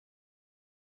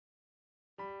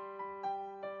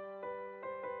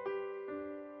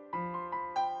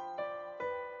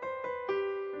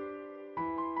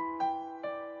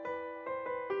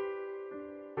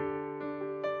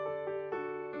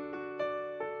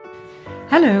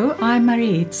Hello, I'm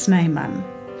Mariette Snyman.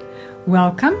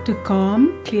 Welcome to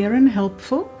Calm, Clear and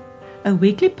Helpful, a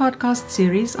weekly podcast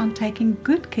series on taking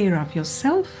good care of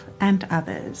yourself and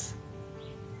others.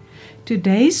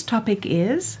 Today's topic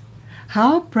is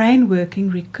how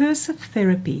brain-working recursive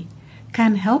therapy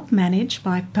can help manage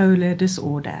bipolar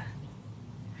disorder.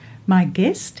 My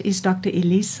guest is Dr.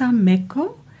 Elisa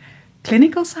Meko,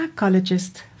 clinical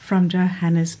psychologist from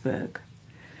Johannesburg.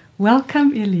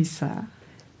 Welcome, Elisa.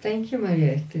 Thank you,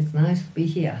 Mariette. It's nice to be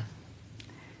here.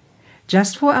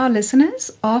 Just for our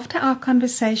listeners, after our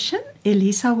conversation,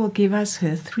 Elisa will give us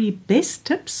her 3 best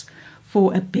tips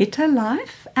for a better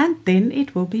life, and then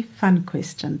it will be fun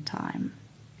question time.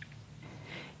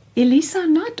 Elisa,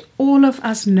 not all of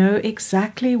us know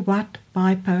exactly what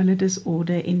bipolar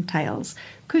disorder entails.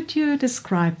 Could you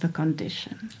describe the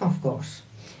condition? Of course.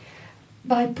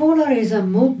 Bipolar is a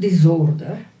mood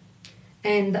disorder,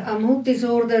 and a mood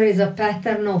disorder is a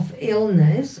pattern of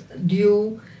illness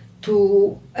due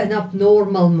to an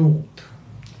abnormal mood.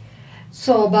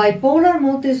 So bipolar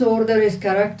mood disorder is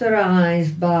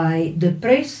characterized by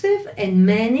depressive and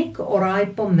manic or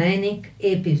hypomanic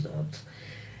episodes.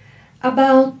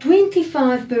 About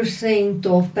 25%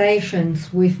 of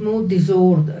patients with mood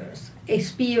disorders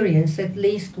experience at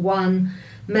least one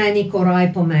manic or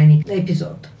hypomanic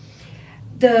episode.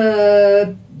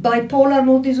 The bipolar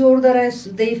mood disorder has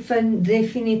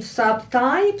definite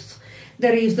subtypes.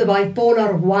 There is the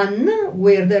bipolar 1,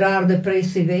 where there are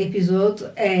depressive episodes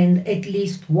and at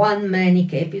least one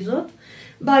manic episode.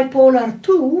 Bipolar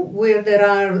 2, where there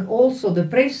are also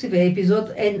depressive episodes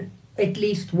and at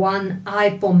least one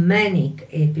hypomanic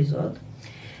episode.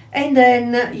 And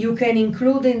then you can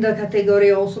include in the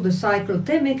category also the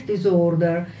cyclothymic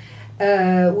disorder,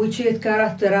 which is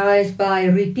characterized by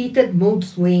repeated mood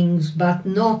swings but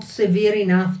not severe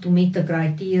enough to meet the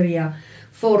criteria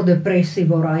for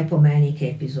depressive or hypomanic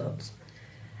episodes.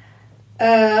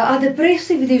 A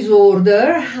depressive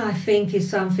disorder, I think, is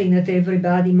something that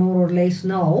everybody more or less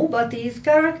know, but is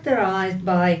characterized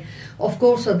by, of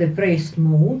course, a depressed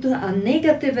mood, a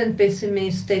negative and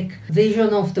pessimistic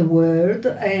vision of the world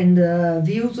and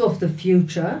views of the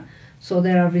future, so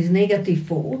there are these negative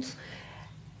thoughts.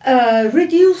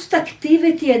 Reduced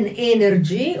activity and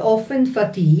energy, often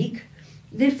fatigue,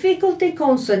 difficulty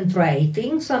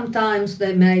concentrating, sometimes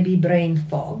there may be brain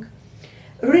fog,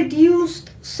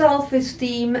 reduced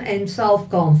self-esteem and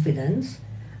self-confidence,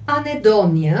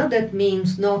 anhedonia, that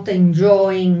means not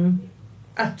enjoying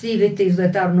activities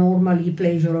that are normally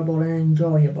pleasurable and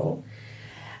enjoyable,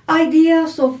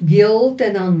 ideas of guilt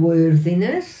and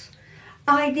unworthiness,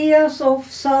 ideas of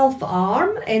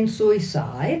self-harm and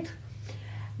suicide,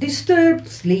 disturbed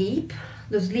sleep.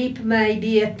 The sleep may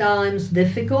be at times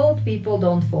difficult. People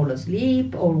don't fall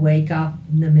asleep or wake up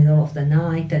in the middle of the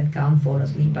night and can't fall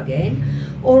asleep again.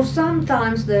 Or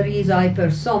sometimes there is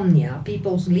hypersomnia.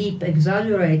 People sleep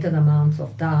exaggerated amounts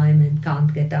of time and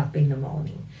can't get up in the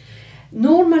morning.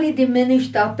 Normally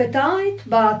diminished appetite,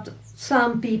 but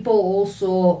some people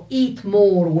also eat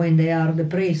more when they are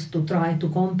depressed to try to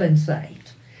compensate.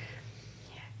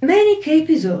 Manic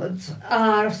episodes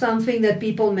are something that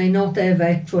people may not have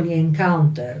actually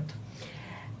encountered.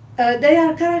 They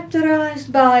are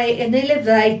characterized by an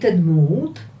elevated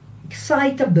mood,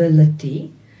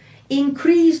 excitability,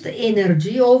 increased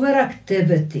energy,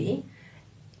 overactivity,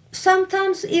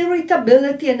 sometimes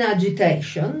irritability and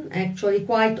agitation. Actually,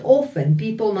 quite often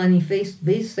people manifest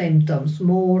these symptoms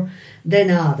more than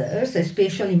others,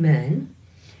 especially men.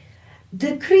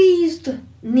 Decreased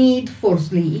need for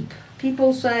sleep.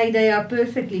 People say they are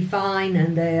perfectly fine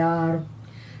and they are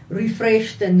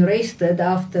refreshed and rested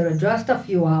after just a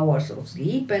few hours of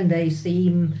sleep, and they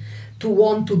seem to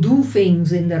want to do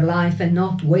things in their life and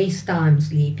not waste time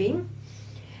sleeping.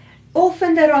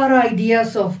 Often there are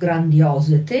ideas of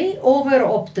grandiosity,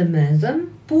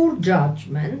 over-optimism, poor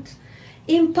judgment,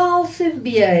 impulsive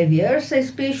behaviors,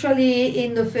 especially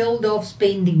in the field of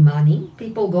spending money.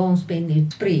 People go on spending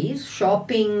sprees.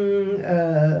 Shopping,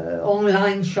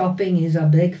 online shopping is a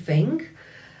big thing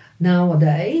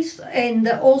nowadays. And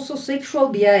also sexual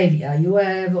behavior. You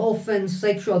have often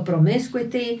sexual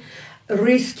promiscuity,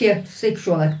 risky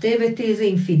sexual activities,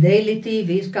 infidelity,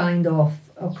 these kind of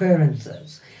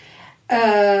occurrences.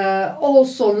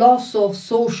 Also loss of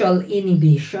social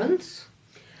inhibitions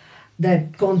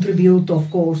that contribute, of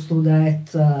course, to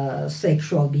that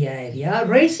sexual behavior,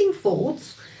 racing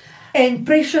thoughts, and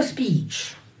pressure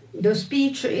speech. The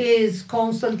speech is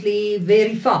constantly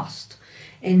very fast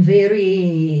and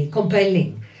very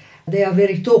compelling. They are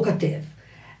very talkative.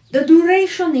 The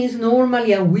duration is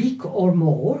normally a week or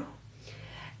more,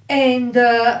 and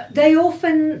they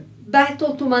often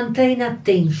battle to maintain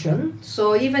attention.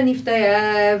 So even if they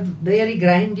have very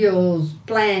grandiose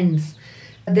plans,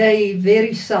 they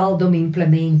very seldom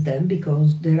implement them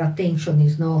because their attention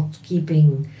is not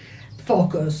keeping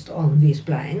focused on these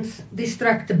plans.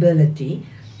 Distractibility.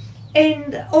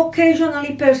 And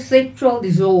occasionally perceptual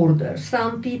disorder.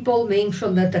 Some people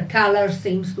mention that the color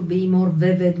seems to be more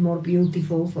vivid, more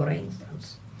beautiful, for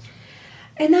instance.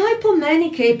 An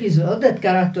hypomanic episode that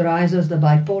characterizes the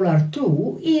bipolar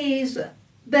 2 is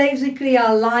basically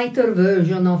a lighter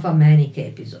version of a manic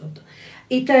episode.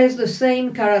 It has the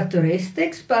same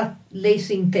characteristics but less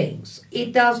intense.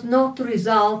 It does not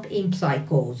result in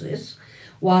psychosis,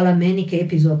 while a manic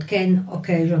episode can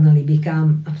occasionally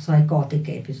become a psychotic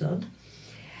episode.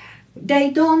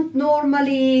 They don't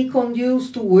normally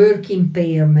conduce to work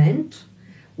impairment,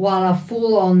 while a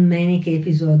full-on manic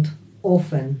episode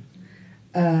often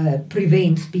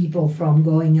prevents people from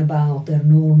going about their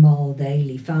normal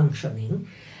daily functioning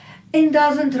and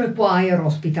doesn't require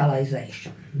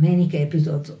hospitalization. Manic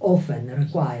episodes often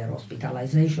require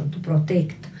hospitalization to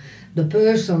protect the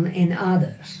person and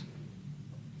others.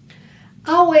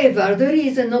 However, there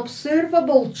is an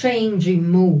observable change in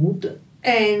mood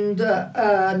and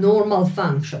normal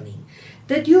functioning.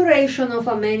 The duration of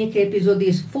a manic episode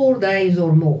is 4 days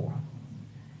or more.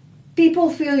 People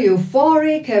feel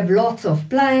euphoric, have lots of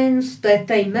plans that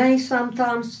they may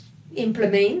sometimes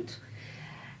implement,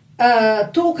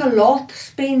 talk a lot,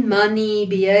 spend money,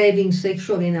 behave in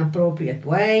sexually inappropriate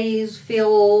ways,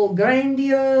 feel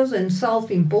grandiose and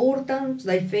self-important.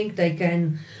 They think they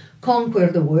can conquer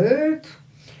the world.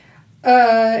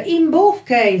 In both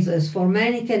cases, for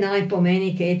manic and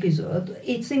hypomanic episode,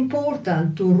 it's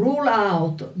important to rule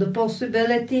out the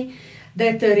possibility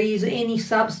that there is any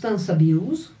substance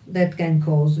abuse that can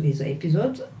cause these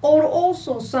episodes, or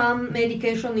also some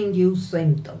medication-induced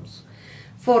symptoms.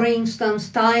 For instance,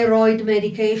 thyroid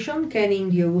medication can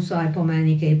induce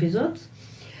hypomanic episodes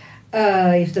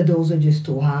if the dosage is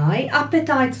too high.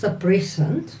 Appetite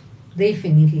suppressant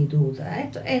definitely do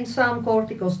that, and some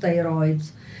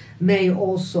corticosteroids may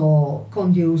also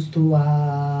conduce to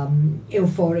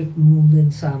euphoric mood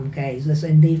in some cases,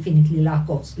 and definitely lack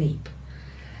of sleep.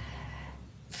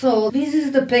 So this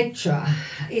is the picture.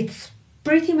 It's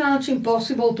pretty much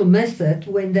impossible to miss it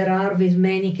when there are these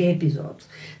manic episodes.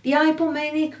 The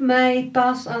hypomanic may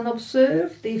pass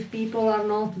unobserved if people are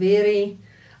not very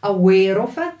aware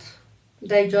of it.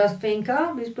 They just think,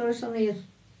 this person is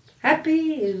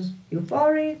happy, is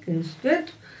euphoric, is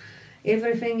good.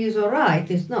 Everything is all right.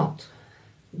 It's not.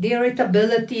 The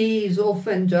irritability is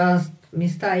often just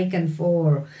mistaken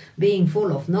for being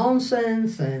full of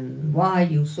nonsense, and why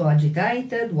you so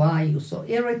agitated, why you so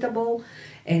irritable,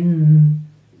 and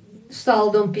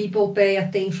seldom people pay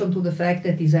attention to the fact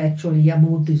that it's actually a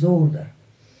mood disorder.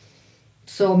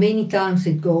 So many times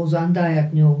it goes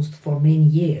undiagnosed for many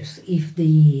years if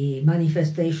the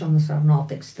manifestations are not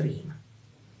extreme.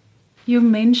 You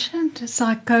mentioned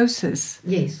psychosis.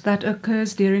 Yes. That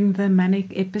occurs during the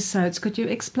manic episodes. Could you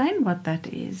explain what that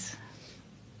is?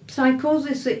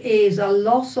 Psychosis is a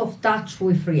loss of touch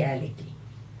with reality.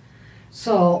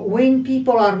 So when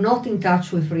people are not in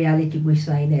touch with reality, we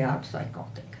say they are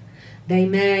psychotic. They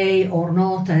may or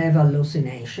not have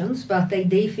hallucinations, but they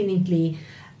definitely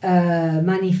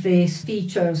manifest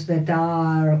features that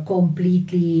are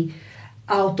completely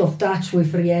out of touch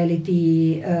with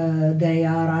reality. They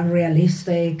are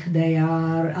unrealistic, they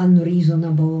are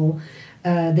unreasonable,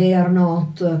 they are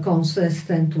not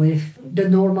consistent with the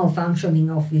normal functioning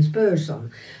of this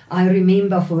person. I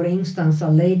remember, for instance, a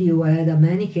lady who had a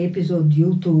manic episode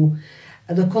due to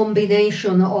the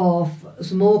combination of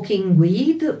smoking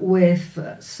weed with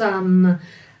some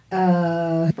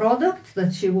products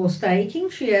that she was taking.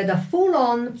 She had a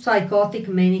full-on psychotic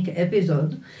manic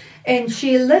episode, and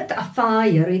she lit a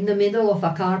fire in the middle of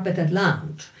a carpeted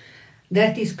lounge.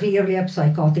 That is clearly a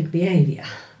psychotic behavior.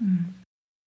 Mm.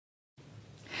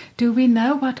 Do we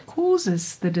know what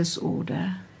causes the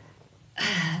disorder?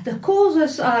 The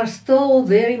causes are still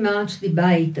very much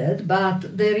debated,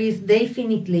 but there is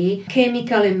definitely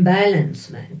chemical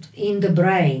imbalancement in the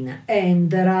brain,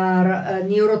 and there are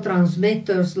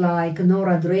neurotransmitters like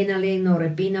noradrenaline,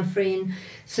 norepinephrine,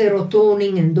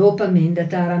 serotonin, and dopamine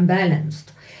that are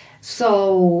unbalanced.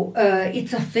 So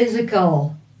it's a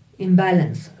physical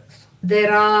imbalance.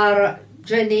 There are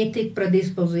genetic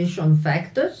predisposition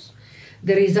factors.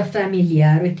 There is a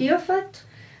familiarity of it.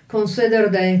 Consider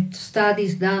that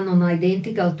studies done on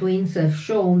identical twins have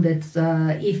shown that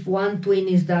if one twin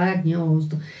is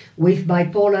diagnosed with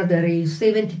bipolar, there is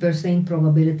 70%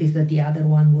 probabilities that the other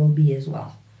one will be as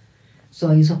well.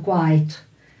 So it's a quite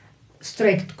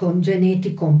strict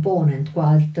genetic component,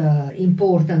 quite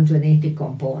important genetic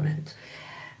component.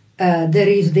 There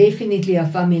is definitely a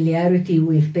familiarity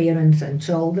with parents and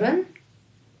children.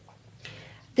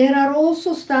 There are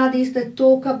also studies that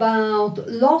talk about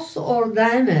loss or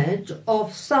damage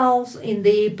of cells in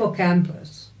the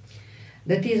hippocampus.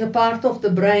 That is a part of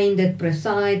the brain that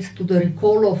presides to the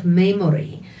recall of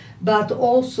memory, but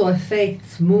also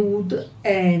affects mood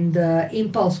and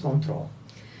impulse control.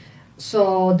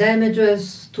 So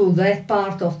damages to that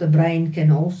part of the brain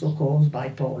can also cause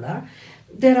bipolar.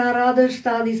 There are other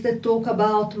studies that talk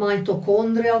about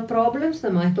mitochondrial problems. The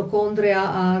mitochondria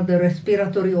are the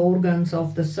respiratory organs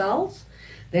of the cells.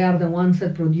 They are the ones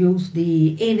that produce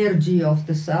the energy of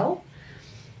the cell.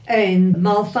 And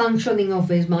malfunctioning of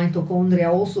these mitochondria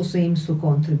also seems to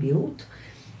contribute.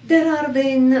 There are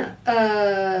then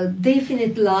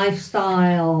definite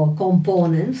lifestyle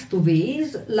components to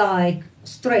these, like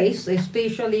stress,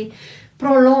 especially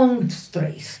prolonged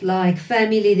stress, like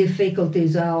family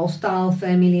difficulties, a hostile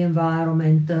family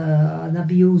environment, an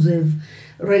abusive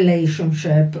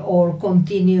relationship, or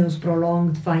continuous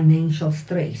prolonged financial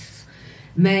stress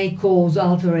may cause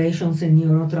alterations in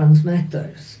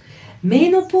neurotransmitters.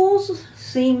 Menopause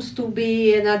seems to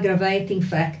be an aggravating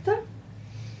factor.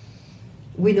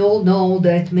 We all know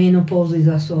that menopause is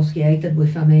associated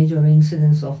with a major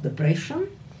incidence of depression.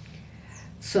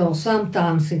 So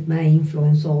sometimes it may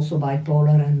influence also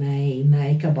bipolar and may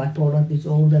make a bipolar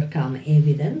disorder come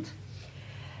evident.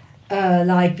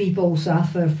 Like people who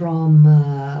suffer from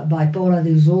bipolar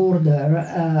disorder,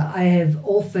 I have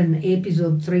often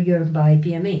episodes triggered by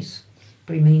PMS,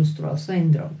 premenstrual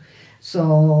syndrome.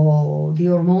 So the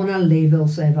hormonal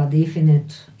levels have a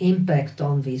definite impact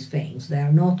on these things. They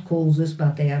are not causes,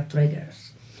 but they are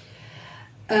triggers.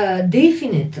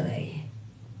 Definitely,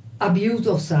 abuse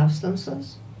of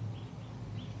substances,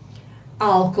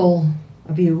 alcohol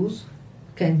abuse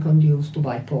can conduce to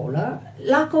bipolar.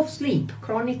 Lack of sleep,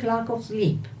 chronic lack of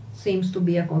sleep seems to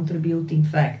be a contributing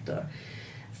factor.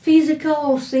 Physical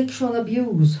or sexual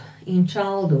abuse in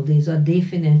childhood is a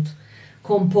definite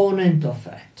component of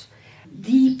it.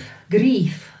 Deep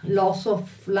grief, loss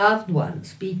of loved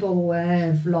ones, people who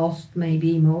have lost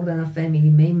maybe more than a family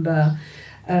member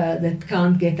that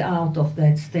can't get out of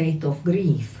that state of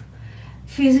grief.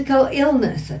 Physical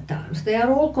illness at times, they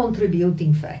are all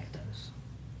contributing factors.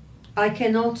 I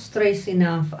cannot stress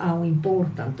enough how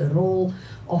important the role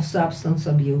of substance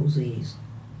abuse is.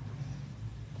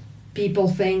 People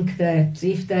think that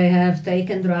if they have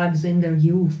taken drugs in their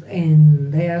youth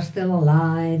and they are still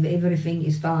alive, everything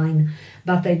is fine,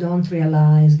 but they don't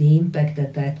realize the impact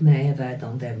that that may have had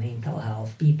on their mental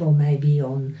health. People may be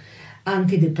on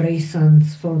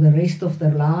antidepressants for the rest of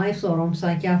their lives or on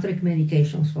psychiatric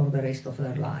medications for the rest of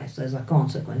their lives as a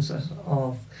consequence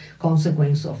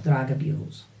of drug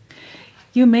abuse.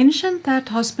 You mentioned that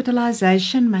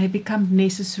hospitalization may become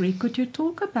necessary. Could you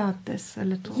talk about this a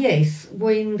little? Yes,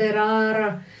 when there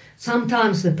are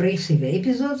sometimes depressive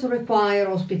episodes require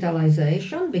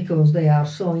hospitalization because they are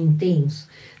so intense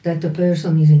that the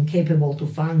person is incapable to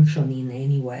function in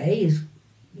any way, is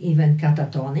even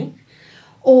catatonic.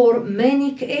 Or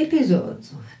manic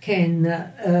episodes can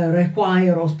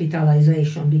require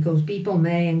hospitalization because people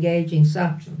may engage in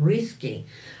such risky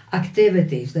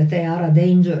activities that they are a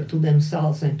danger to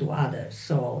themselves and to others.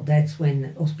 So that's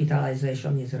when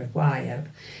hospitalization is required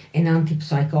and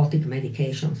antipsychotic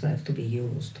medications have to be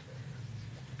used.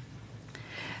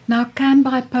 Now, can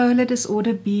bipolar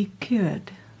disorder be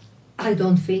cured? I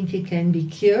don't think it can be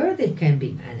cured, it can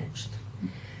be managed.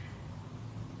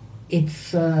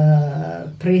 It's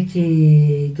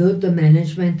pretty good, the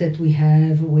management that we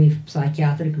have with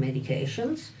psychiatric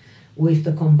medications, with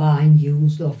the combined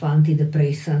use of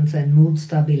antidepressants and mood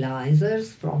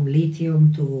stabilizers from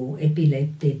lithium to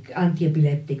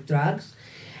anti-epileptic drugs.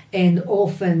 And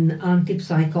often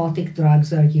antipsychotic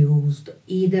drugs are used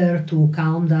either to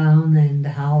calm down and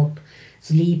help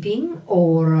sleeping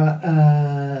or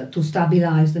to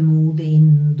stabilize the mood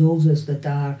in doses that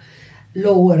are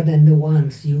lower than the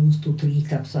ones used to treat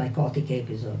a psychotic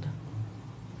episode.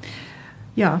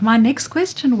 Yeah, my next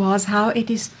question was how it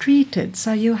is treated.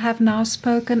 So you have now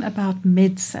spoken about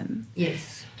medicine.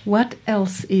 Yes. What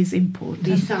else is important?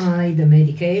 Beside the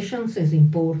medications, is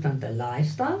important the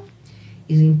lifestyle.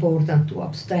 It's important to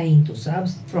abstain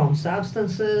from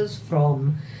substances,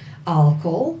 from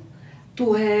alcohol,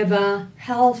 to have a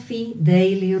healthy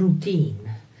daily routine,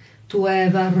 to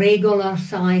have a regular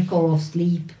cycle of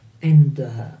sleep and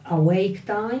awake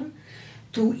time,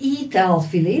 to eat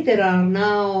healthily. There are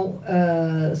now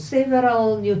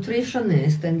several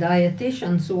nutritionists and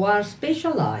dietitians who are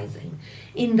specializing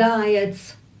in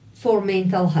diets for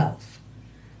mental health.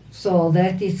 So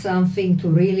that is something to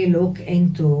really look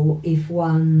into if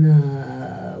one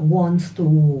wants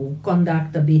to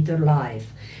conduct a better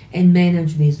life and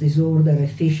manage this disorder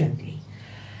efficiently.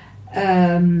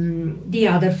 The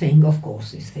other thing, of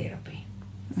course, is therapy.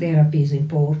 Therapy is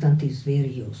important, is very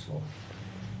useful.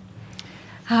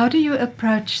 How do you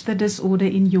approach the disorder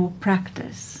in your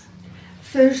practice?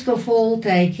 First of all,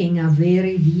 taking a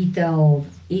very detailed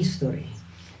history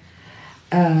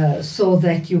so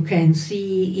that you can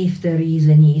see if there is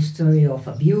any history of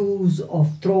abuse,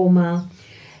 of trauma,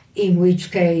 in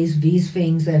which case these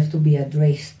things have to be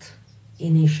addressed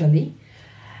initially.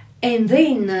 And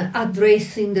then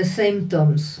addressing the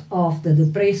symptoms of the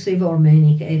depressive or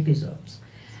manic episodes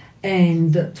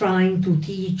and trying to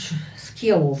teach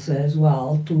skills as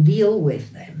well to deal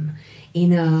with them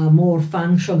in a more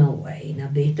functional way, in a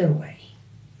better way.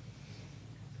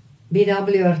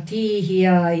 BWRT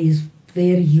here is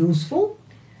very useful.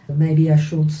 Maybe I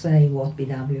should say what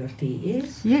BWRT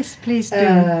is. Yes, please do.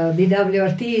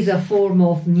 BWRT is a form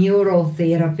of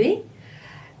neurotherapy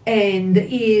and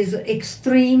is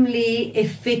extremely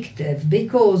effective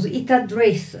because it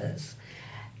addresses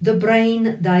the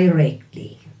brain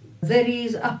directly. There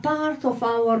is a part of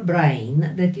our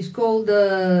brain that is called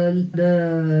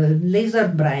the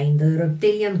lizard brain, the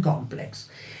reptilian complex.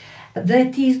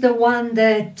 That is the one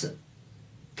that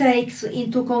takes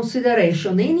into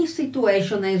consideration any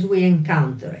situation as we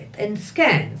encounter it and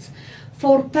scans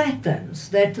for patterns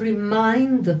that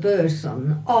remind the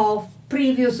person of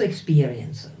previous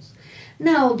experiences.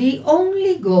 Now, the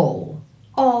only goal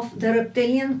of the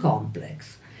reptilian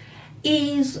complex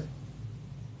is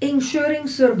ensuring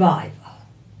survival.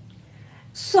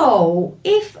 So,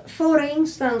 if, for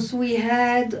instance, we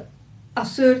had a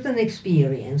certain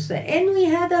experience and we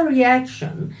had a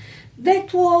reaction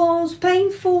that was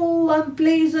painful,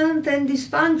 unpleasant, and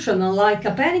dysfunctional, like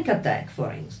a panic attack,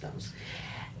 for instance,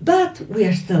 but we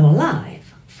are still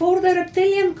alive, for the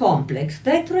reptilian complex,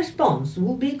 that response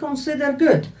will be considered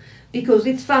good because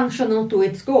it's functional to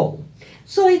its goal.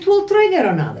 So it will trigger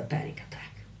another panic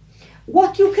attack.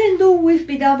 What you can do with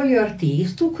BWRT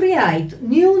is to create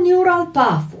new neural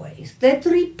pathways that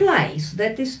replace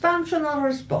that dysfunctional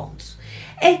response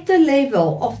at the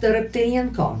level of the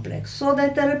reptilian complex, so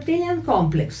that the reptilian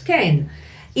complex can,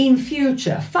 in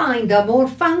future, find a more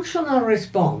functional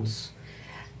response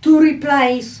to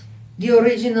replace the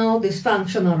original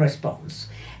dysfunctional response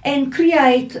and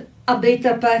create a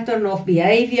better pattern of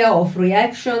behavior, of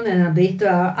reaction, and a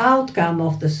better outcome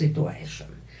of the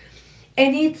situation.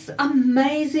 And it's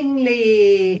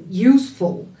amazingly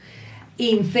useful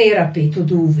in therapy to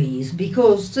do this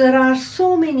because there are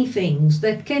so many things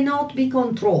that cannot be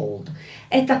controlled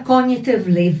at a cognitive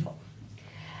level.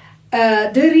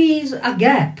 There is a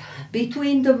gap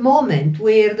between the moment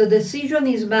where the decision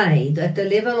is made at the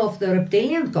level of the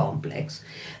reptilian complex,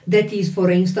 that is,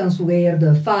 for instance, where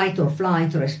the fight or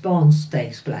flight response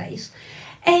takes place,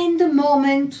 and the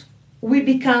moment we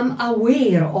become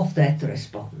aware of that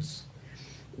response.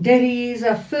 There is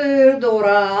a third or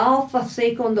a half a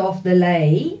second of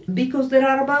delay because there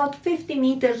are about 50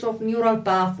 meters of neural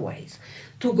pathways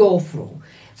to go through.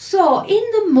 So in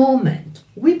the moment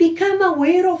we become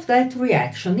aware of that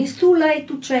reaction, it's too late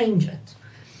to change it.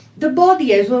 The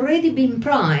body has already been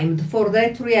primed for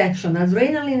that reaction.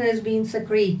 Adrenaline has been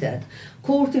secreted,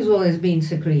 cortisol has been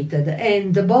secreted,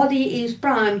 and the body is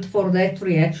primed for that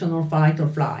reaction or fight or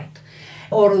flight,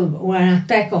 or an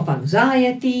attack of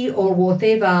anxiety, or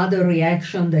whatever other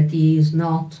reaction that is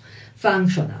not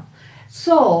functional.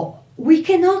 So we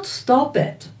cannot stop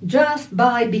it just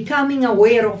by becoming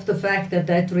aware of the fact that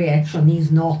that reaction is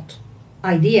not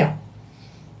ideal.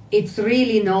 It's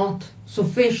really not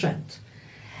sufficient.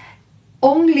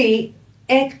 Only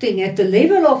acting at the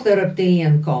level of the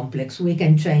reptilian complex, we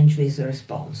can change these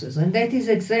responses. And that is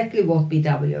exactly what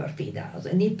BWRT does.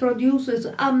 And it produces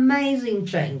amazing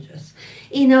changes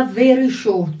in a very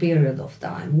short period of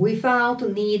time, without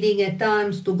needing at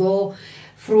times to go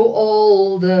through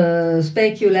all the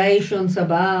speculations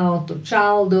about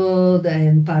childhood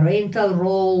and parental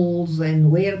roles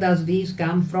and where does this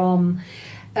come from.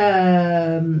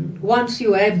 Once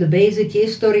you have the basic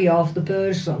history of the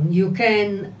person, you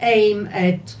can aim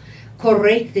at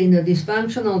correcting the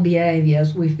dysfunctional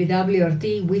behaviors with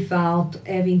BWRT without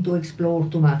having to explore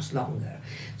too much longer.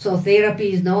 So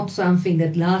therapy is not something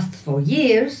that lasts for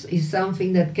years, it's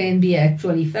something that can be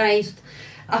actually faced,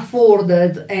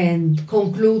 afforded, and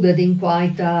concluded in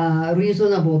quite a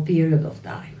reasonable period of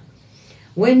time.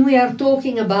 When we are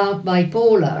talking about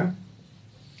bipolar,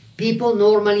 people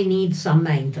normally need some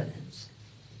maintenance.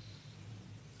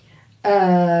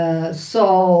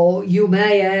 So you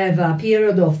may have a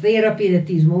period of therapy that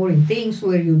is more intense,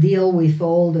 where you deal with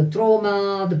all the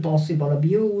trauma, the possible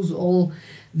abuse, all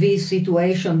these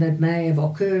situations that may have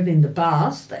occurred in the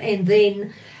past, and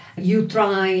then you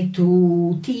try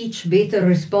to teach better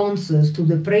responses to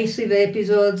depressive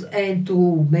episodes and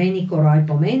to manic or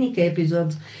hypomanic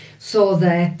episodes, so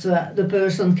that the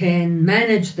person can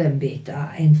manage them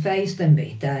better and face them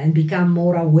better and become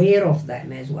more aware of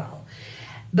them as well.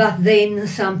 But then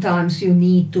sometimes you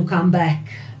need to come back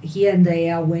here and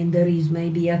there when there is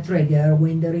maybe a trigger,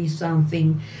 when there is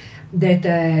something that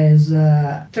has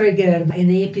triggered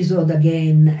an episode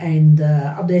again, and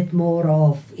a bit more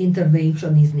of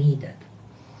intervention is needed.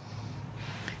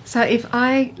 So if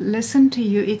I listen to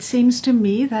you, it seems to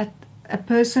me that a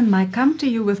person might come to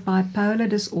you with bipolar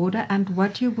disorder, and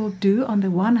what you will do on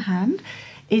the one hand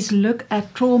is look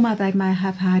at trauma they may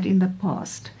have had in the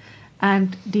past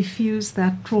and diffuse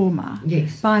that trauma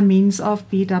by means of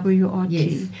BWRT.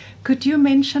 Yes. Could you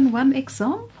mention one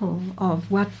example of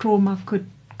what trauma could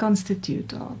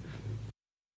constitute of?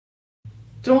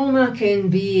 Trauma can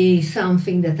be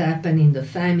something that happened in the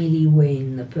family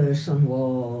when the person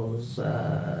was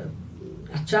a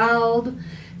child,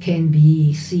 can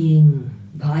be seeing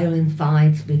violent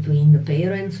fights between the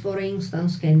parents, for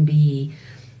instance, can be,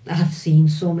 I've seen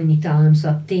so many times,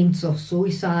 attempts of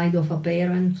suicide of a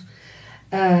parent,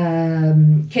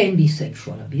 can be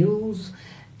sexual abuse,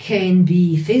 can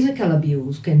be physical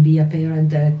abuse, can be a parent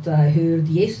that I heard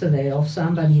yesterday of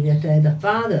somebody that had a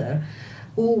father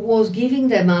who was giving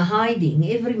them a hiding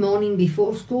every morning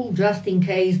before school just in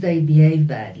case they behaved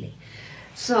badly.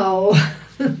 So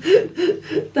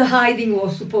the hiding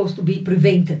was supposed to be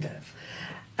preventative.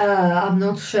 I'm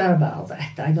not sure about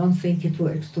that. I don't think it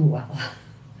works too well.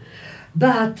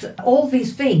 But all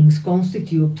these things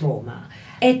constitute trauma.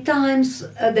 At times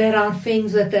there are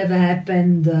things that have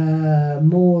happened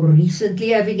more recently.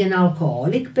 Having an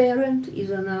alcoholic parent is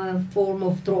a form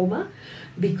of trauma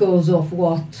because of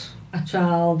what a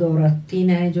child or a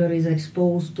teenager is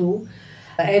exposed to.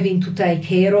 Having to take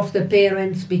care of the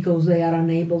parents because they are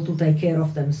unable to take care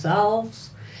of themselves.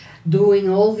 Doing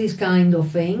all these kind of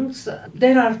things.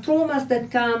 There are traumas that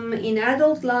come in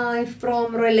adult life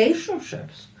from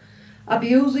relationships.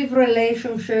 Abusive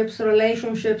relationships,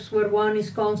 relationships where one is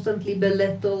constantly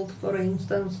belittled, for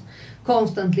instance,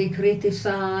 constantly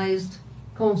criticized,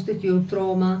 constitute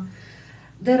trauma.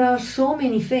 There are so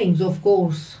many things, of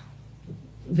course.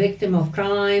 Victim of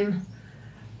crime,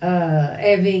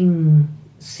 having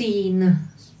seen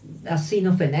a scene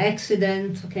of an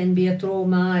accident can be a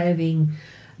trauma, having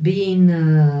been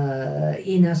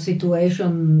in a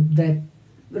situation that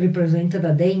represented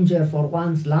a danger for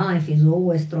one's life is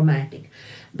always traumatic.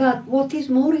 But what is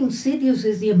more insidious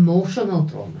is the emotional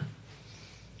trauma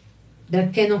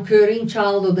that can occur in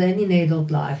childhood and in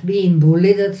adult life. Being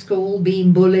bullied at school,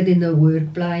 being bullied in the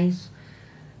workplace.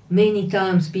 Many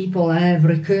times people have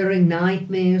recurring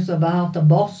nightmares about a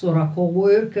boss or a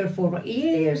co-worker for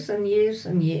years and years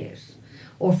and years.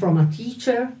 Or from a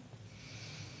teacher.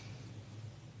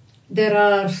 There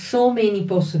are so many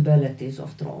possibilities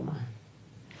of trauma.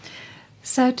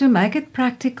 So to make it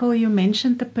practical, you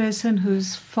mentioned the person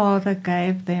whose father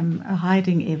gave them a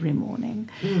hiding every morning.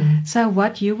 So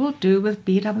what you will do with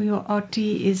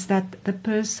BWRT is that the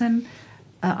person,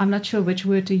 I'm not sure which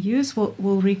word to use,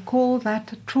 will recall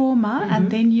that trauma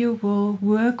and then you will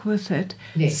work with it.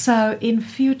 Yes. So in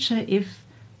future, if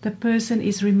the person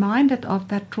is reminded of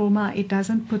that trauma, it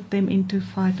doesn't put them into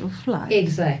fight or flight.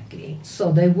 Exactly.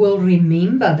 So they will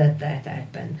remember that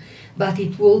happened, but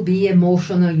it will be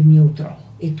emotionally neutral.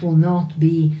 It will not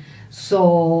be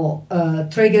so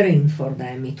triggering for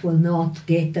them. It will not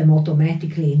get them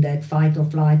automatically in that fight or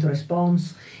flight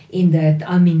response, in that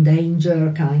I'm in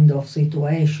danger kind of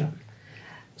situation.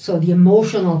 So the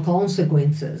emotional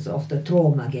consequences of the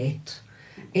trauma get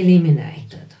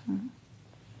eliminated.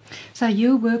 So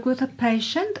you work with a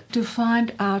patient to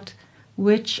find out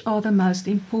which are the most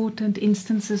important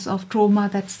instances of trauma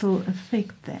that still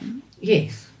affect them.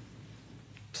 Yes.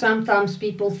 Sometimes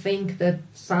people think that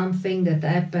something that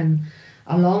happened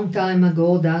a long time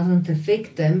ago doesn't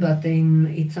affect them, but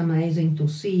then it's amazing to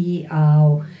see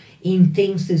how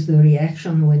intense is the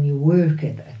reaction when you work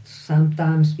at it.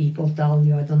 Sometimes people tell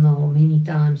you, I don't know, many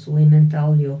times women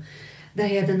tell you they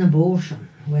had an abortion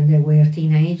when they were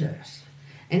teenagers.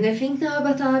 And they think, no,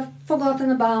 but I've forgotten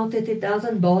about it, it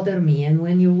doesn't bother me. And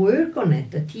when you work on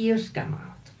it, the tears come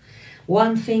out.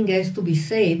 One thing has to be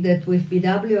said, that with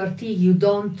BWRT you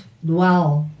don't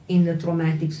dwell in the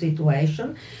traumatic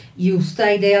situation. You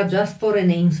stay there just for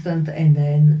an instant and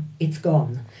then it's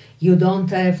gone. You don't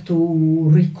have to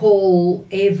recall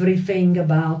everything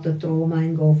about the trauma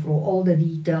and go through all the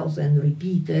details and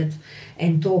repeat it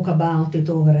and talk about it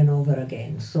over and over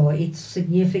again. So it's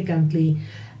significantly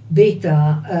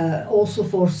better also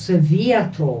for severe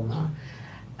trauma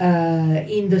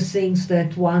in the sense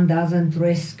that one doesn't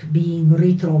risk being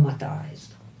re-traumatized.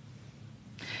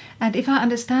 And if I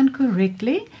understand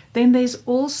correctly, then there's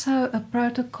also a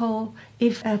protocol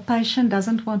if a patient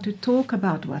doesn't want to talk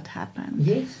about what happened.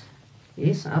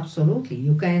 Yes, absolutely.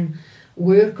 You can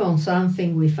work on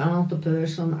something without the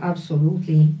person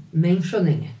absolutely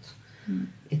mentioning it.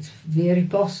 It's very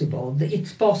possible.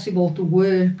 It's possible to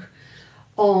work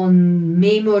on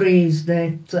memories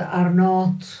that are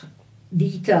not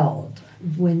detailed,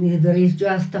 when there is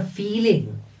just a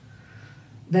feeling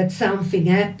that something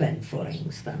happened, for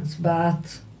instance,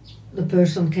 but the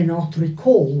person cannot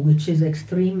recall, which is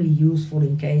extremely useful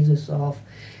in cases of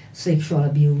sexual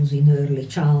abuse in early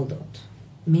childhood.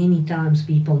 Many times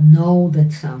people know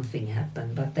that something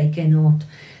happened, but they cannot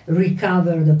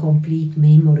recover the complete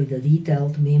memory, the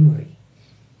detailed memory.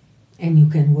 And you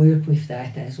can work with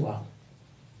that as well.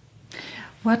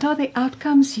 What are the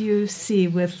outcomes you see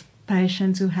with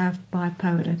patients who have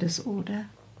bipolar disorder?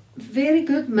 Very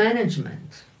good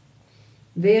management,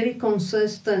 very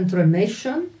consistent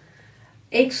remission,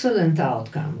 excellent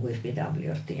outcome with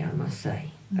BWRT, I must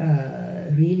say.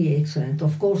 Really excellent.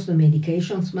 Of course, the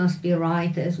medications must be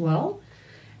right as well,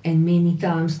 and many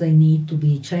times they need to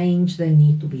be changed, they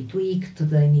need to be tweaked,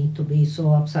 they need to be,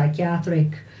 so a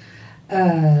psychiatric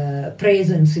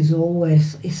presence is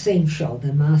always essential.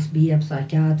 There must be a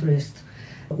psychiatrist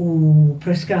who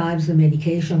prescribes the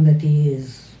medication that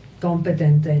is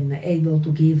competent and able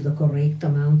to give the correct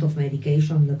amount of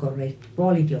medication, the correct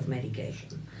quality of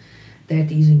medication.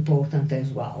 That is important as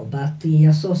well. But the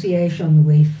association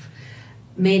with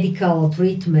medical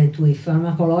treatment, with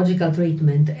pharmacological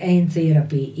treatment and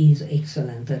therapy is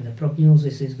excellent, and the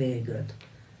prognosis is very good.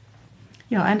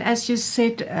 Yeah, and as you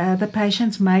said, the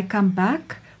patients may come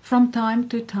back from time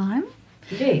to time.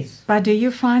 Yes. But do you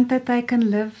find that they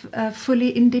can live a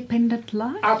fully independent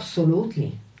life?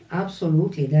 Absolutely.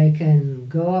 Absolutely. They can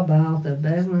go about their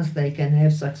business, they can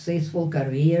have successful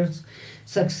careers,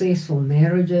 successful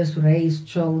marriages, raise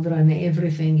children,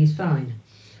 everything is fine.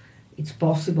 It's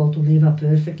possible to live a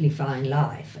perfectly fine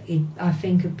life. I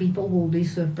think people will be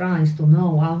surprised to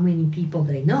know how many people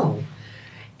they know,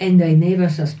 and they never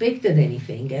suspected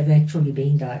anything, have actually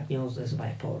been diagnosed as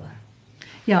bipolar.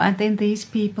 Yeah, and then these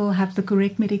people have the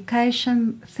correct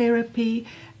medication, therapy,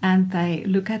 and they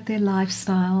look at their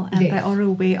lifestyle and Yes. they are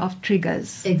aware of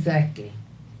triggers. Exactly.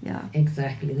 Yeah.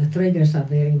 Exactly. The triggers are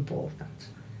very important.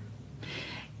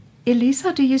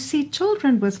 Elisa, do you see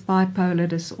children with bipolar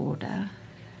disorder?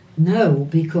 No,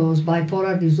 because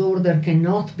bipolar disorder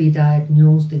cannot be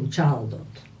diagnosed in childhood.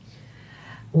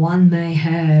 One may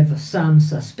have some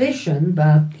suspicion,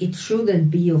 but it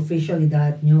shouldn't be officially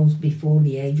diagnosed before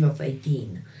the age of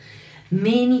 18.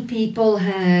 Many people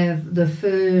have the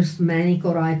first manic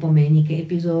or hypomanic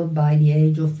episode by the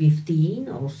age of 15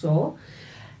 or so.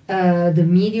 The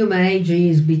medium age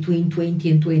is between 20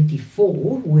 and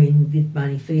 24 when it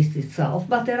manifests itself,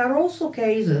 but there are also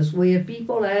cases where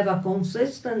people have a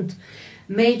consistent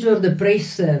major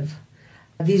depressive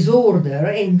disorder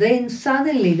and then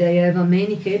suddenly they have a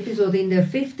manic episode in their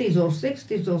 50s or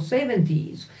 60s or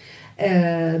 70s.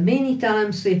 Many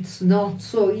times it's not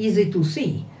so easy to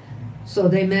see. So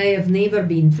they may have never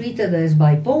been treated as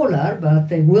bipolar, but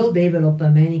they will develop a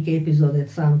manic episode at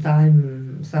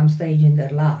some stage in their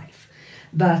life.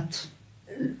 But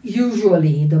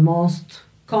usually the most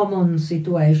common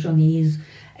situation is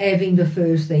having the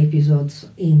first episodes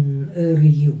in early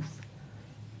youth.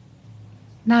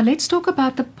 Now let's talk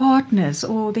about the partners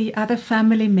or the other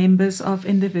family members of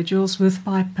individuals with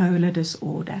bipolar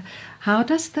disorder. How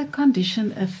does the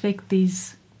condition affect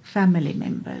these family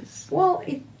members? Well,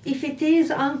 if it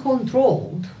is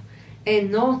uncontrolled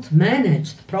and not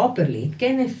managed properly, it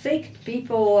can affect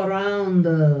people around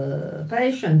the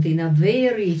patient in a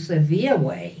very severe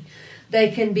way.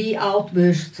 They can be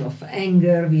outbursts of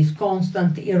anger with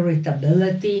constant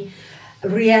irritability,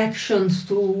 reactions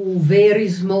to very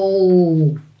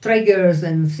small triggers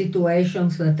and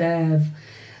situations that have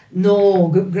no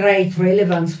great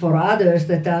relevance for others,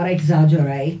 that are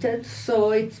exaggerated.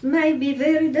 So it may be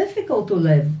very difficult to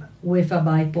live with a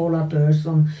bipolar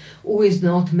person who is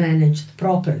not managed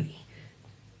properly.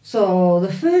 So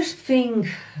the first thing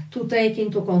to take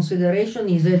into consideration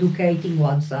is educating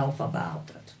oneself about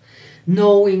it,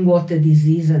 knowing what the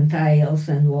disease entails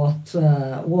and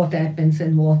what happens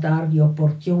and what are the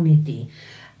opportunity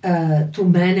to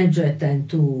manage it and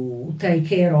to to take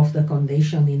care of the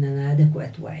condition in an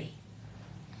adequate way.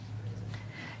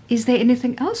 Is there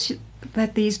anything else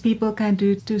that these people can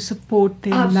do to support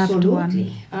their loved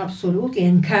one? Absolutely.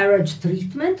 Encourage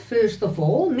treatment, first of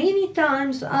all. Many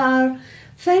times our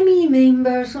family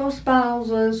members or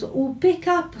spouses who pick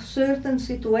up a certain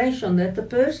situation that the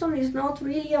person is not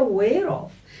really aware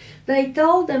of. They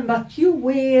tell them, but you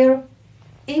were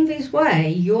in this way,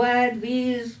 you had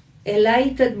this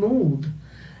elated mood,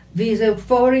 this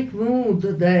euphoric mood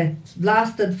that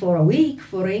lasted for a week,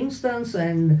 for instance,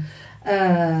 and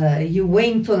you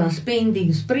went on a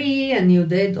spending spree and you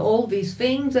did all these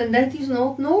things, and that is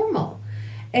not normal.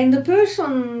 And the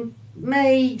person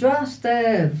may just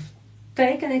have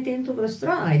taken it into the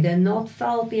stride and not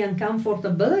felt the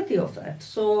uncomfortability of it.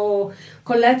 So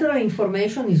collateral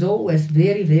information is always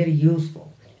very, very useful.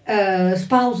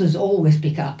 Spouses always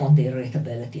pick up on the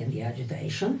irritability and the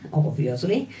agitation,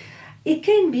 obviously. It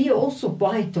can be also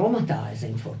quite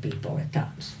traumatizing for people at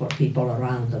times, for people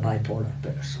around a bipolar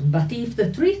person. But if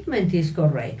the treatment is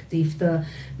correct, if the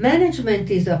management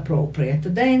is appropriate,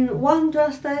 then one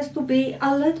just has to be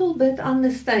a little bit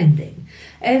understanding.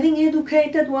 Having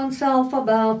educated oneself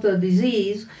about the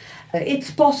disease,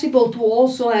 it's possible to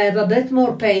also have a bit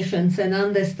more patience and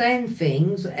understand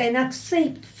things and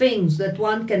accept things that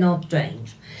one cannot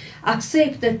change.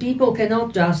 Accept that people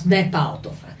cannot just snap out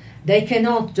of it. They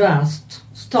cannot just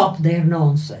stop their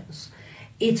nonsense.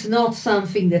 It's not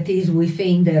something that is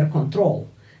within their control.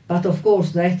 But of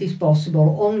course that is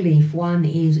possible only if one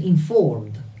is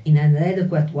informed in an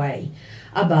adequate way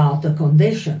about the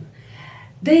condition.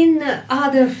 Then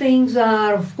other things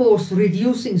are, of course,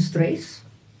 reducing stress.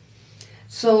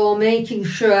 So making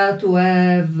sure to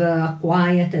have a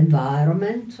quiet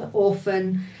environment,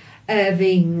 often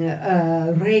having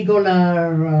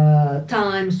regular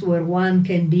times where one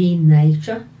can be in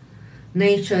nature.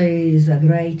 Nature is a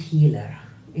great healer,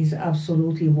 is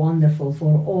absolutely wonderful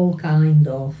for all kind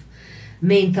of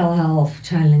mental health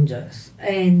challenges.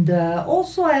 And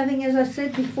also having, as I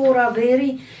said before, a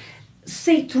very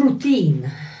set routine,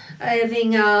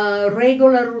 having a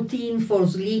regular routine for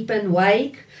sleep and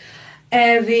wake,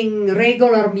 having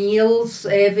regular meals,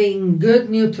 having good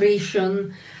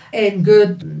nutrition, and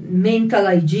good mental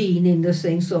hygiene in the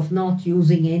sense of not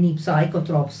using any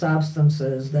psychotropic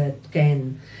substances that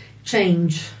can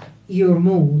change your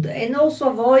mood, and also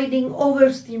avoiding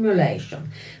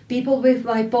overstimulation. People with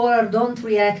bipolar don't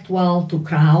react well to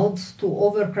crowds, to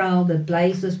overcrowded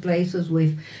places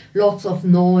with lots of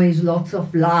noise, lots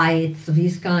of lights,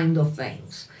 these kind of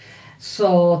things.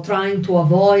 So trying to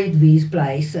avoid these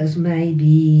places may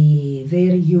be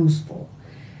very useful.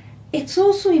 It's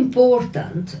also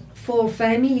important for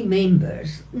family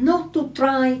members not to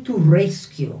try to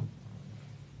rescue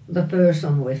the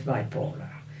person with bipolar.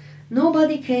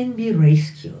 Nobody can be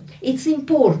rescued. It's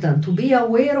important to be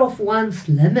aware of one's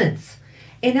limits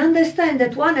and understand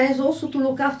that one has also to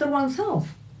look after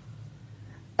oneself.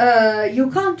 You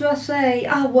can't just say,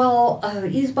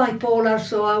 he's bipolar,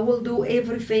 so I will do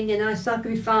everything and I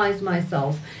sacrifice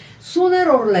myself. Sooner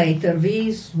or later,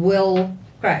 this will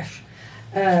crash.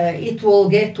 It will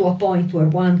get to a point where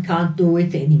one can't do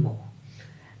it anymore.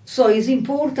 So it's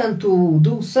important to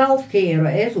do self-care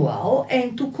as well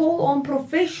and to call on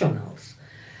professionals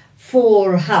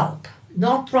for help,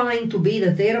 not trying to be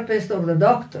the therapist or the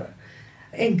doctor,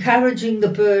 encouraging the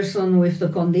person with the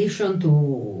condition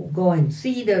to go and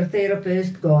see their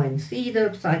therapist, go and see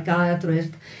their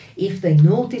psychiatrist. If they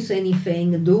notice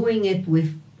anything, doing it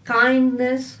with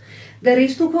kindness. There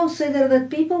is to consider that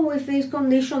people with this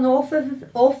condition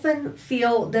often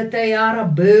feel that they are a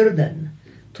burden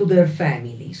to their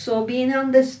family. So being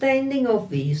understanding of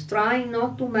this, trying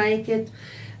not to make it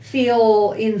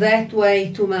feel in that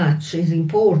way too much is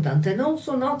important. And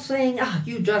also not saying,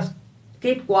 you just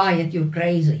keep quiet, you're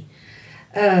crazy.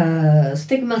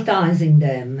 Stigmatizing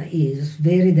them is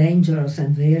very dangerous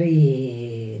and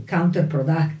very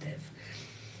counterproductive.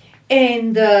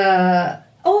 And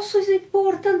also it's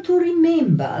important to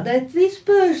remember that this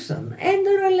person and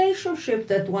the relationship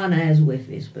that one has with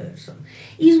this person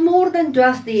is more than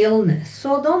just the illness.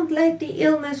 So don't let the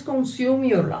illness consume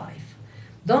your life.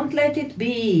 Don't let it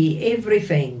be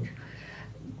everything.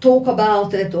 Talk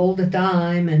about it all the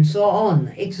time and so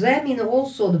on. Examine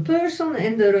also the person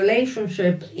and the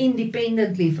relationship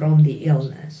independently from the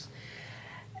illness.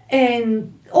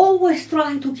 And always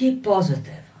try to keep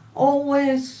positive.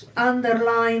 Always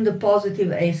underline the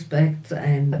positive aspects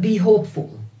and be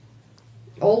hopeful.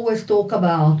 Always talk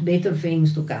about better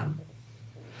things to come.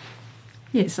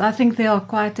 Yes, I think there are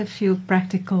quite a few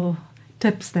practical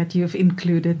tips that you've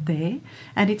included there.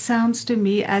 And it sounds to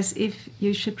me as if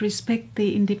you should respect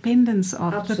the independence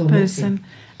of Absolutely. the person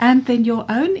and then your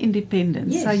own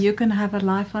independence, Yes. so you can have a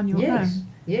life on your own.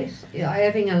 Yes. Yeah,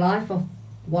 having a life of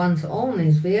one's own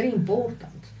is very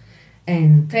important.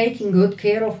 And taking good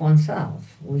care of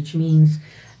oneself, which means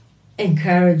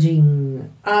encouraging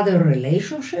other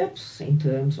relationships in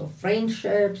terms of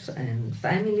friendships and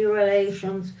family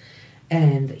relations.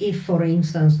 And if, for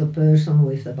instance, the person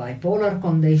with the bipolar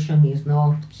condition is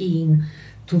not keen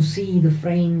to see the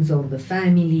friends or the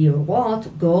family or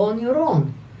what, go on your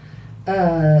own.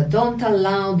 Don't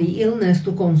allow the illness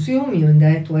to consume you in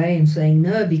that way and saying,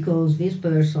 no, because this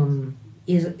person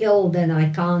is ill, then I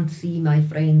can't see my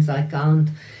friends, I can't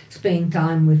spend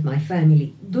time with my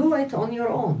family. Do it on your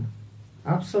own.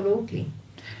 Absolutely.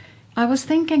 I was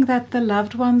thinking that the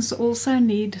loved ones also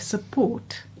need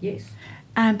support, Yes.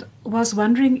 and was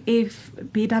wondering if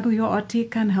BWRT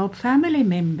can help family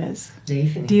members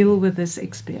Definitely. deal with this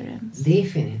experience.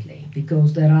 Definitely,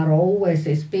 because there are always,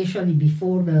 especially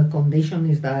before the condition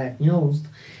is diagnosed,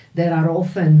 there are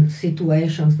often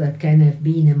situations that can have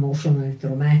been emotionally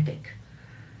traumatic.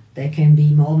 There can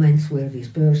be moments where this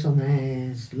person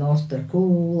has lost their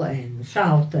cool and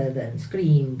shouted and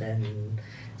screamed and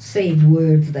said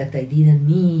words that they didn't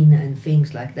mean and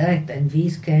things like that, and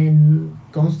these can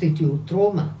constitute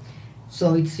trauma.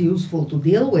 So it's useful to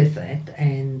deal with it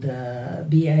and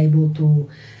be able to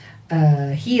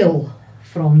heal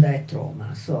from that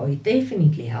trauma. So it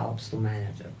definitely helps to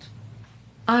manage it.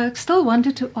 I still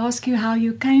wanted to ask you how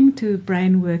you came to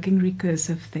brain working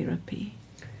recursive therapy.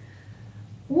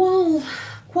 Well,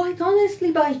 quite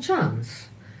honestly, by chance.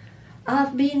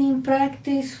 I've been in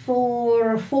practice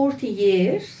for 40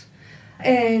 years,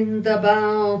 and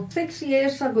about 6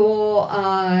 years ago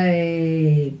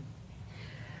I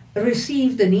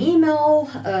received an email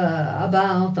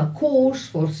about a course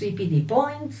for CPD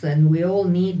points, and we all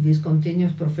need these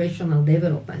continuous professional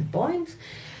development points.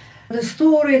 The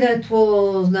story that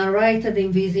was narrated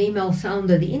in this email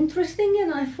sounded interesting,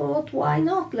 and I thought, why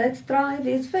not? Let's try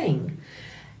this thing.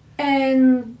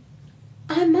 And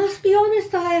I must be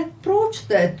honest, I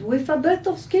approached it with a bit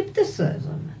of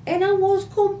skepticism, and I was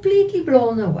completely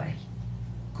blown away.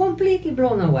 Completely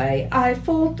blown away. I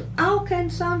thought, how can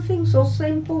something so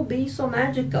simple be so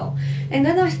magical? And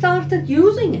then I started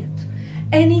using it,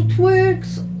 and it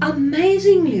works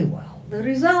amazingly well. The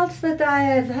results that I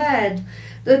have had,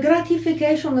 the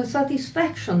gratification, the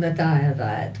satisfaction that I have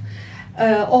had,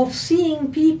 of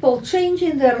seeing people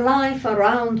changing their life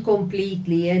around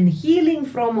completely and healing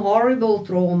from horrible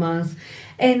traumas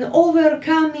and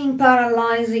overcoming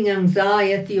paralyzing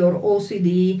anxiety or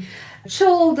OCD,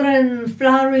 children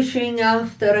flourishing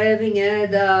after having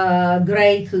had a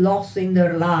great loss in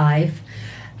their life.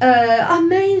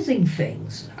 Amazing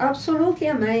things, absolutely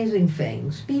amazing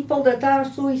things. People that are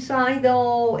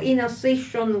suicidal in a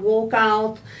session walk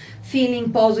out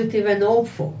feeling positive and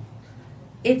hopeful.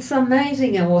 It's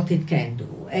amazing what it can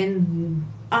do, and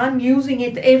I'm using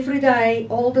it every day,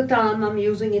 all the time. I'm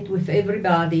using it with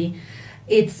everybody.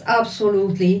 It's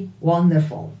absolutely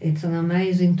wonderful. It's an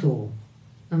amazing tool,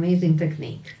 amazing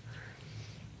technique.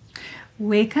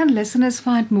 Where can listeners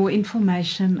find more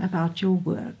information about your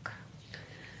work?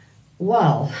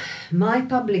 Well, my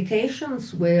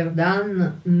publications were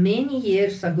done many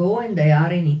years ago, and they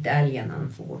are in Italian,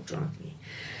 unfortunately.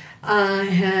 I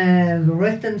have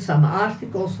written some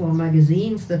articles for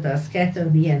magazines that are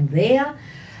scattered here and there.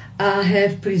 I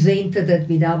have presented at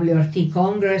BWRT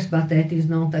Congress, but that is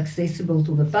not accessible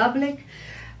to the public.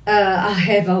 I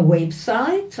have a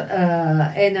website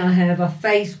and I have a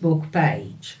Facebook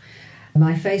page.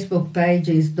 My Facebook page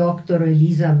is Dr.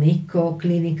 Elisa Mecco,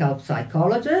 clinical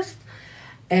psychologist,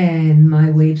 and my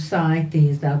website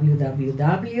is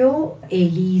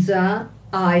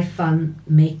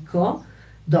www.elisa-mecco.com.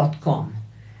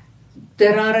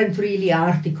 There aren't really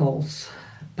articles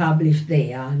published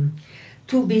there. I'm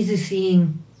too busy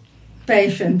seeing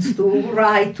patients to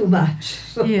write too much.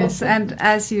 So. Yes, and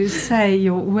as you say,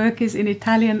 your work is in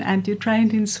Italian and you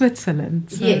trained in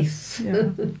Switzerland. So, yes.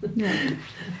 Yeah, yeah.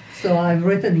 So I've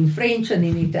written in French and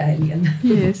in Italian.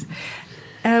 Yes.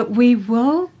 We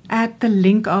will add the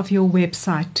link of your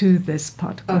website to this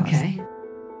podcast. Okay.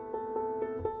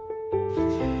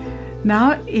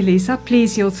 Now, Elisa,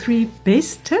 please, your 3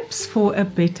 best tips for a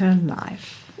better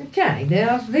life. Okay, there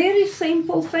are very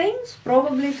simple things,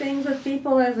 probably things that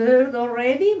people have heard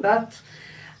already, but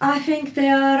I think they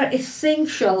are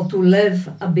essential to live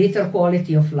a better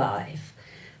quality of life.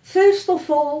 First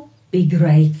of all, be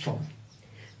grateful.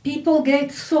 People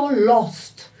get so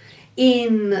lost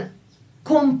in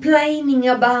complaining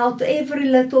about every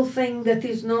little thing that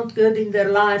is not good in their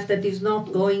life, that is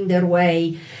not going their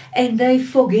way, and they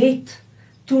forget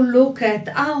to look at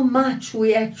how much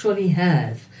we actually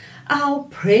have, how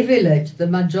privileged the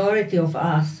majority of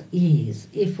us is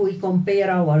if we compare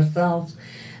ourselves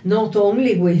not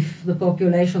only with the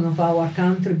population of our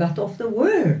country but of the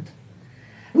world.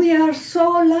 We are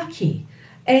so lucky,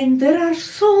 and there are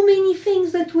so many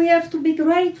things that we have to be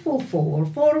grateful for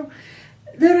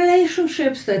the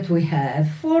relationships that we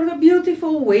have, for the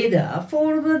beautiful weather,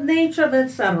 for the nature that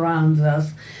surrounds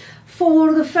us,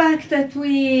 for the fact that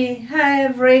we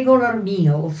have regular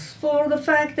meals, for the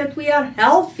fact that we are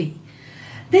healthy.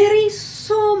 There is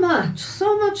so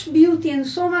much beauty and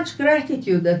so much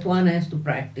gratitude that one has to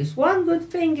practice. One good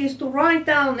thing is to write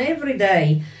down every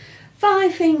day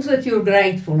 5 things that you're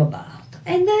grateful about,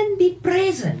 and then be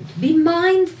present, be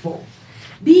mindful,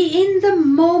 be in the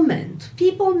moment.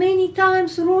 People many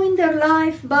times ruin their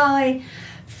life by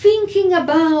thinking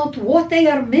about what they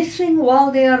are missing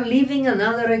while they are living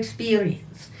another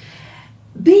experience.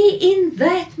 Be in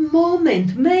that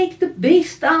moment. Make the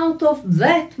best out of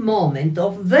that moment,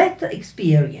 of that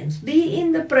experience. Be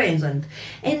in the present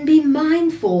and be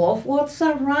mindful of what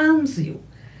surrounds you.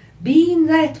 Be in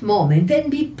that moment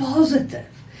and be positive.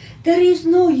 There is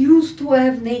no use to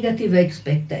have negative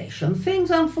expectation.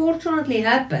 Things unfortunately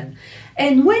happen,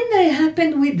 and when they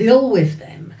happen, we deal with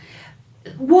them.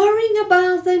 Worrying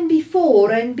about them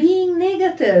before and being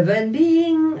negative and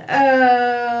being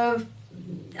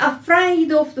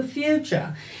afraid of the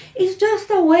future is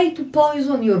just a way to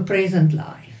poison your present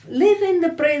life. Live in the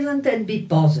present and be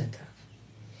positive.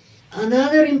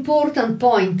 Another important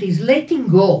point is letting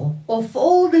go of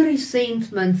all the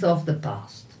resentments of the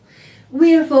past.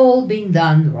 We have all been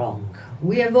done wrong.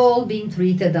 We have all been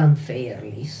treated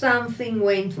unfairly. Something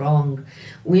went wrong.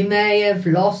 We may have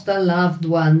lost a loved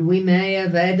one. We may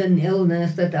have had an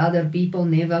illness that other people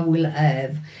never will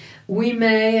have. We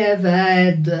may have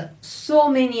had so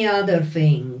many other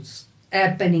things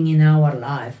happening in our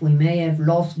life. We may have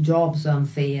lost jobs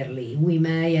unfairly. We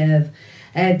may have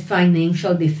had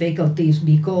financial difficulties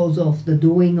because of the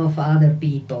doing of other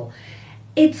people.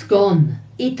 It's gone.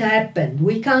 It happened.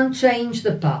 We can't change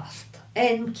the past.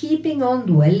 And keeping on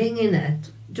dwelling in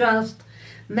it just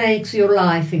makes your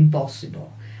life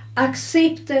impossible.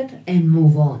 Accept it and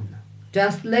move on.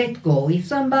 Just let go. If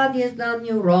somebody has done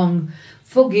you wrong,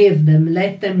 forgive them,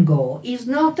 let them go. It's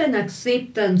not an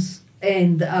acceptance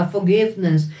and a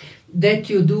forgiveness that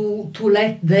you do to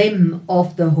let them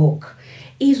off the hook.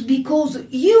 It's because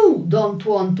you don't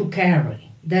want to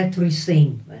carry that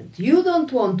resentment. You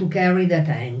don't want to carry that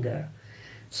anger.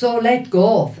 So let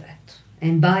go of it.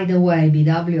 And by the way,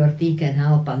 BWRT can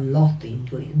help a lot in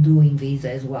doing this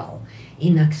as well,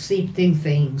 in accepting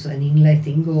things and in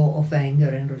letting go of anger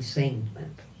and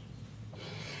resentment.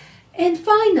 And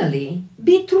finally,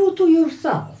 be true to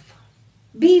yourself.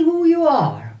 Be who you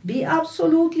are. Be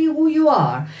absolutely who you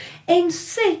are. And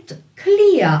set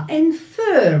clear and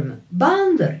firm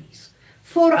boundaries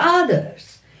for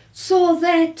others so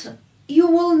that you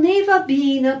will never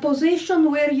be in a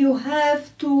position where you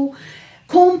have to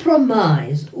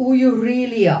compromise who you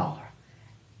really are.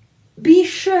 Be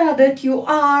sure that you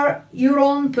are your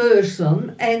own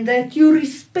person and that you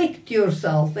respect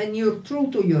yourself and you're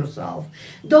true to yourself.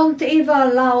 Don't ever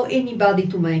allow anybody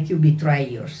to make you betray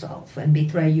yourself and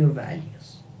betray your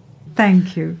values.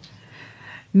 Thank you.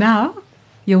 Now,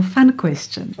 your fun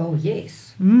question. Oh,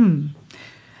 yes.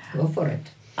 Go for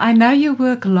it. I know you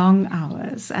work long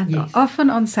hours and Yes. often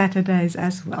on Saturdays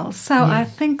as well. So Yes. I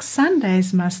think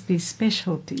Sundays must be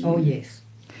special to you. Oh, yes.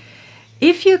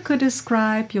 If you could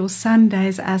describe your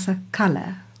Sundays as a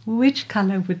color, which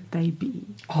color would they be?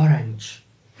 Orange.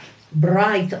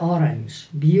 Bright orange.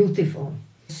 Beautiful.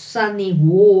 Sunny,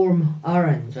 warm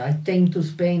orange. I tend to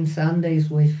spend Sundays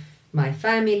with my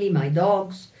family, my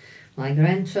dogs, my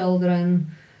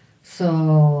grandchildren.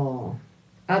 So,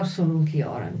 absolutely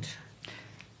orange.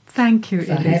 Thank you, It's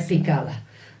a Elisa. happy color.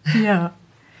 Yeah.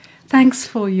 Thanks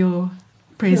for your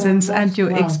presence You're and most your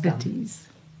welcome. expertise.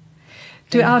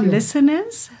 To Thank our you.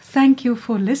 listeners, thank you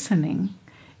for listening.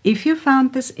 If you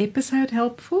found this episode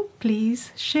helpful,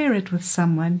 please share it with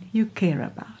someone you care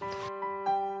about.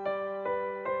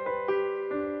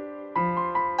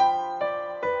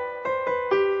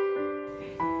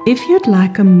 If you'd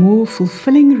like a more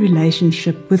fulfilling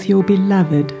relationship with your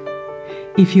beloved,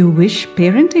 if you wish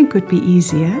parenting could be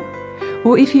easier,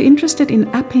 or if you're interested in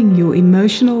upping your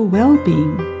emotional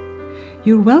well-being,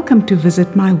 you're welcome to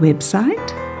visit my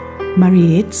website,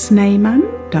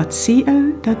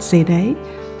 marietsneyman.co.za,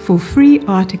 for free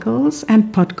articles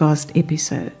and podcast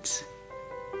episodes.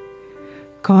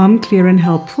 Calm, Clear and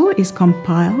Helpful is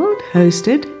compiled,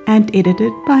 hosted and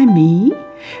edited by me,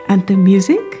 and the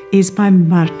music is by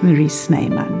Mart Marie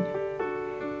Snyman.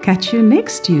 Catch you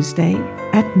next Tuesday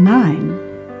at 9.